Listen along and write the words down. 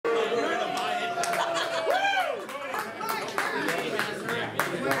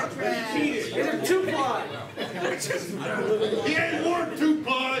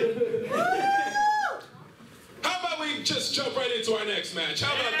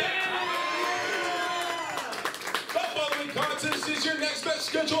next match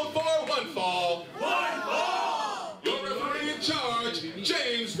scheduled for one fall. One fall! Your referee in charge,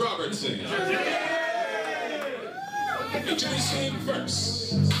 James Robertson. Introducing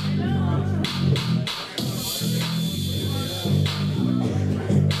first.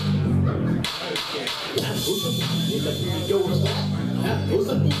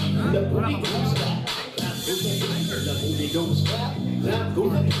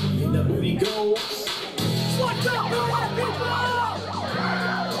 What's up, people?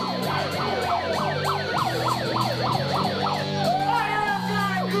 I am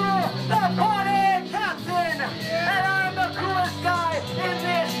Michael, the party captain, and I'm the coolest guy in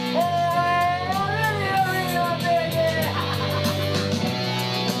this whole arena, baby.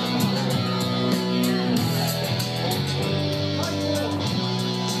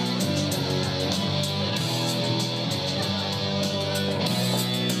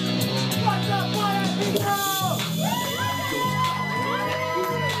 What's up, party people?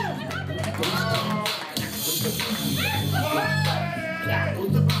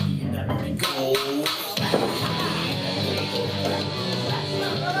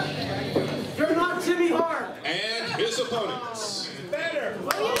 You're not Jimmy Hart. And his opponents. Better!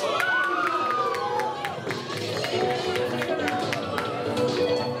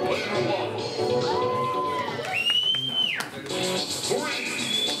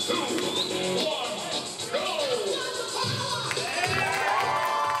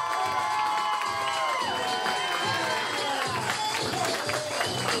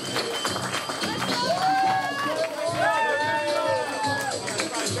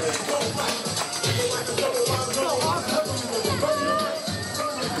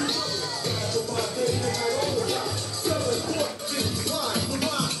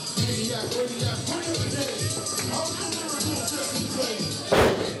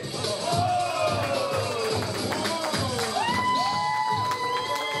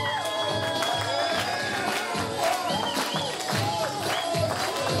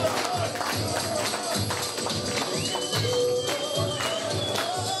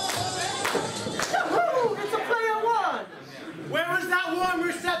 It's a player one. Where was that warm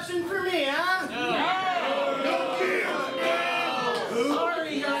reception for me, huh?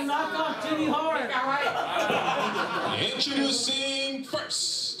 Sorry, you're knocked off Jimmy Hart. Introducing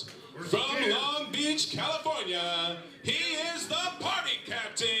first, from Long Beach, California, he is the party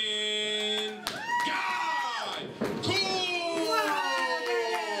captain, Guy Cool!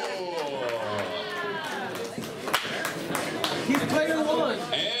 He's player one.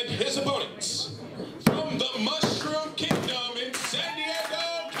 And his opponents, from the Mushroom Kingdom in San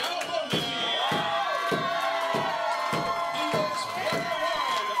Diego, California, he is player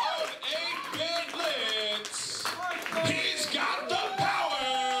one of 8-Bit Blitz. He's got the power,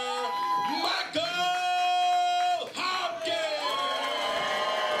 Michael Hopkins!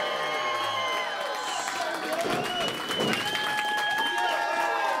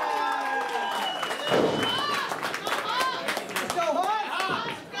 Let's go, Hart.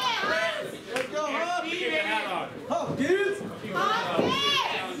 Let's go, Hart. Hop, dudes.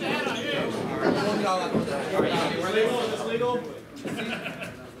 Is legal?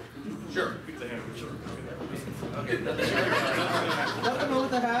 Sure. Nothing wrong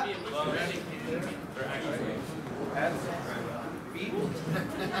with the hat. All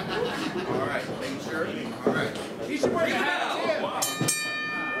right, make sure. All right. You should wear the hat, too.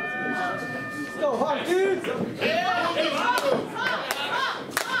 Let's go, Hart, dudes.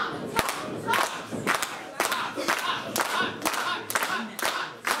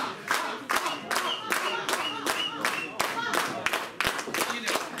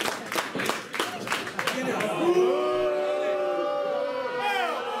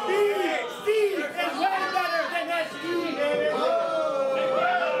 Steve is way better than that Steve, baby.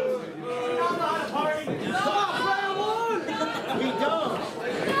 You know how to party? Come on, player one. We don't.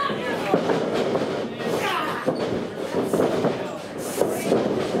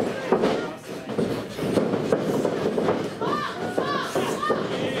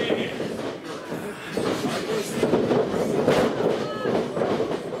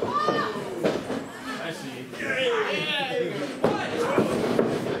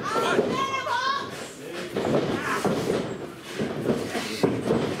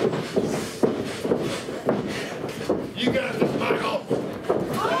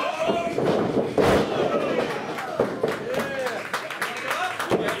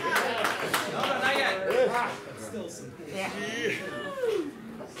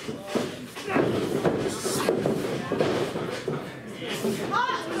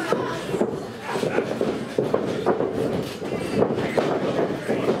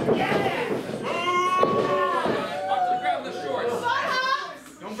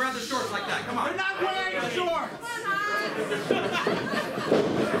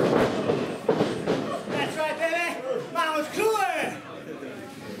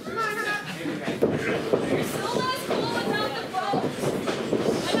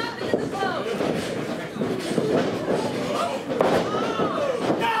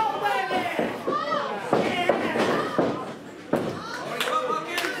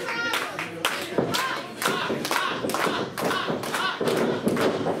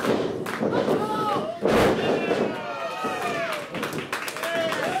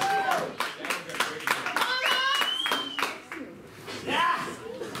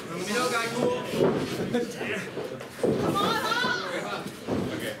 Come on, Hop!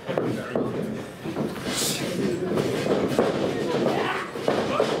 Okay.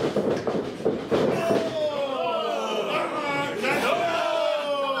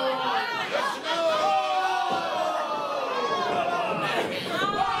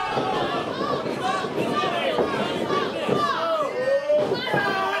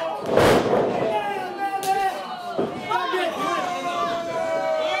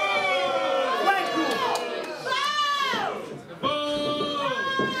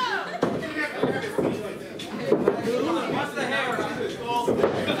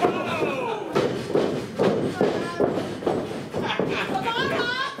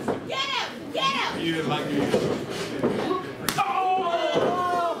 You didn't like me.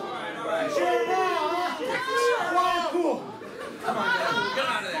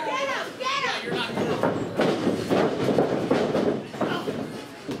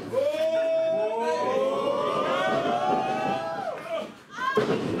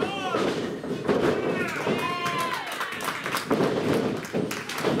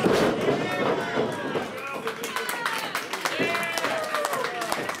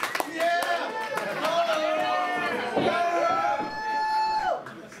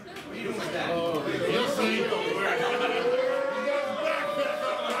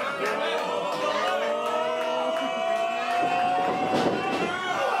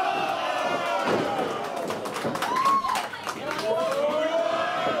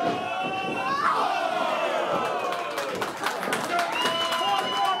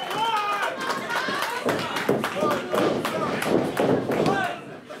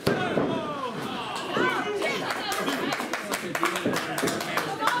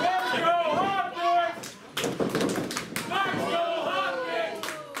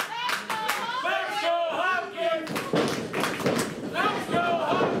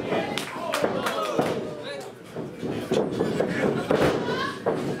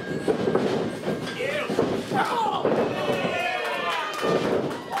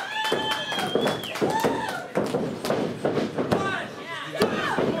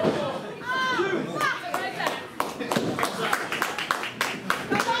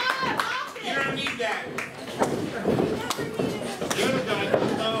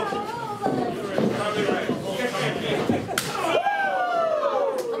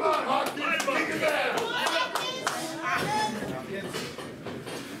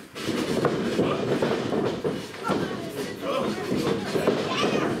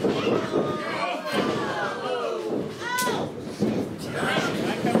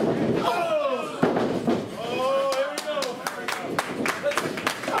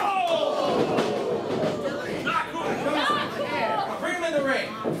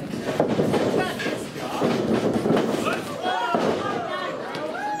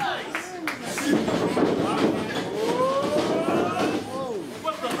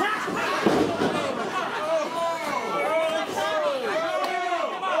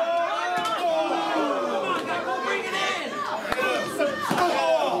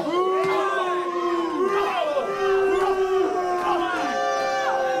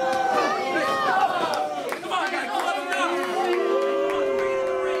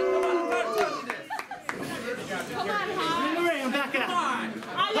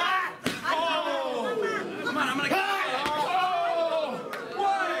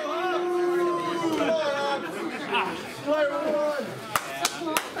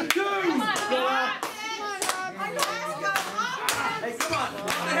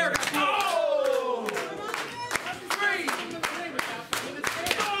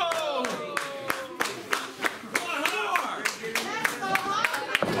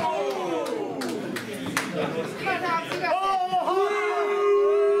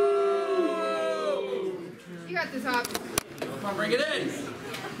 You got this, Hop. Come on, bring it in.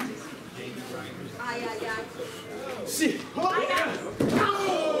 Ay, ay, ay. See.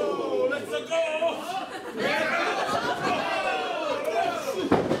 Oh, let's go.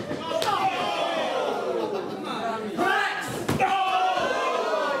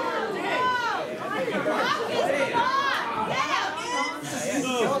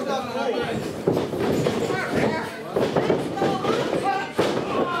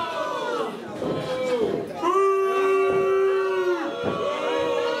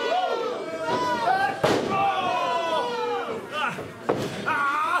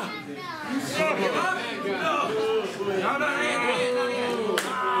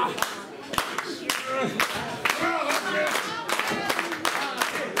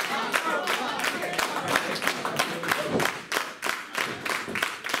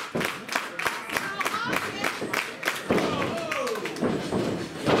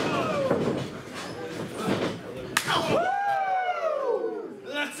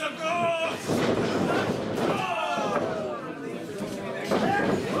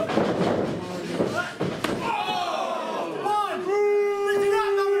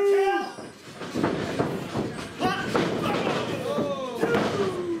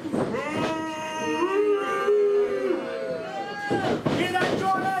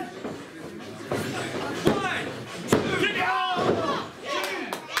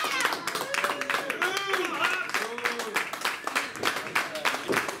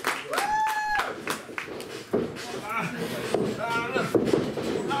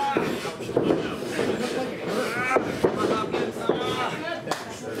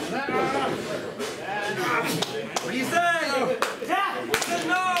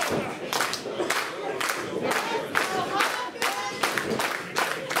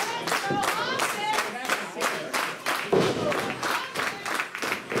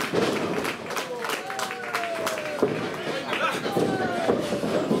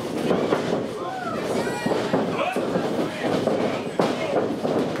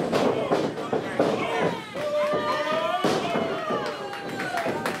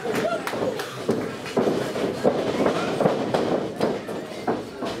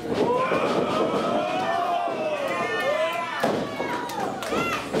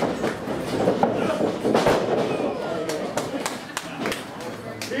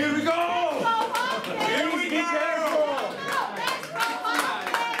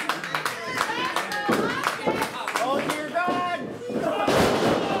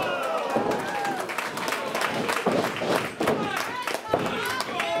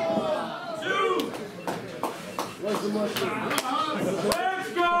 Hopkins! Let's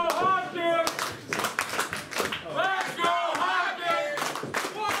go, Hopkins! Let's go, Hopkins!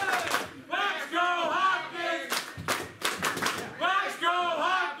 Let's go, Hopkins! Let's go,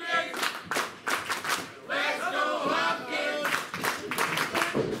 Hopkins! Let's go,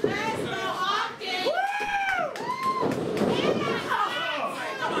 Hopkins!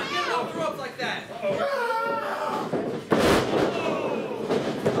 Come on, get it off the rope like that.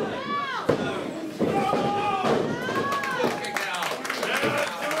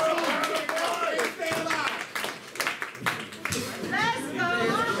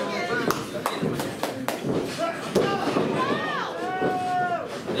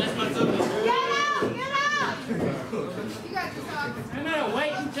 I'm gonna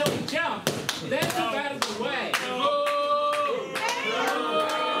wait until he jumps, then move out of the way.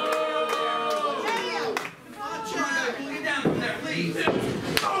 Get down from there, please. Come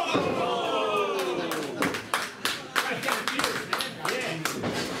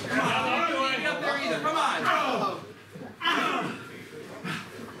on, you don't get up there either. Come on.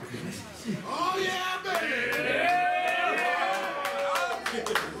 Oh, yeah, baby!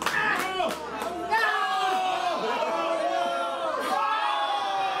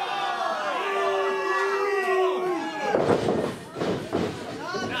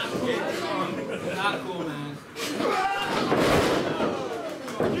 Not cool, man.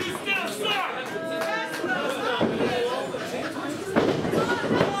 You still suck!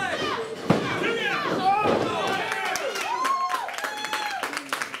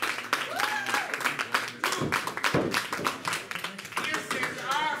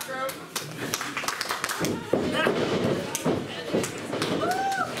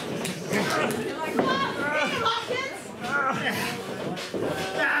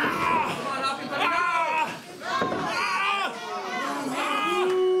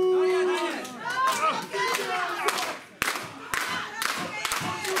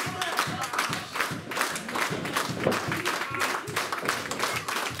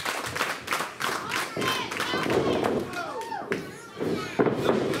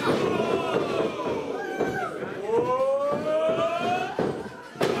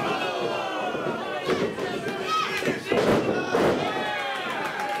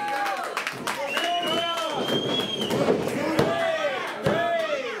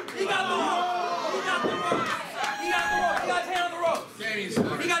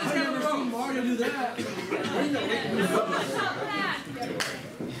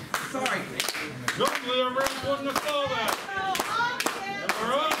 Sorry. Normally I really wouldn't have thought that. All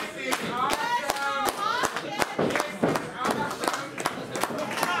right?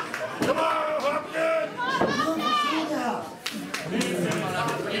 Come on, Hopkins!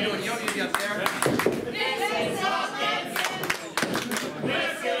 What are you doing? You don't need to be up there.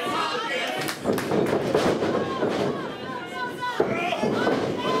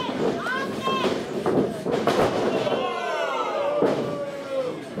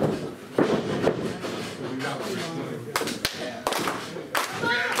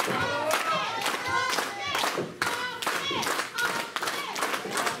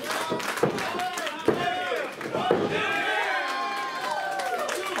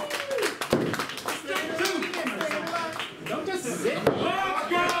 Don't just sit. Let's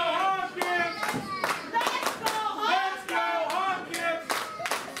go, Hopkins! Let's go, Hopkins!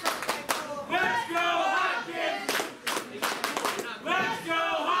 Let's go, Hopkins!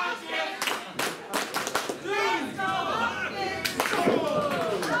 Let's go, Hopkins!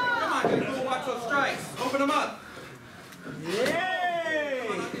 Come on, dude. Go watch those strikes. Open them up. Yeah!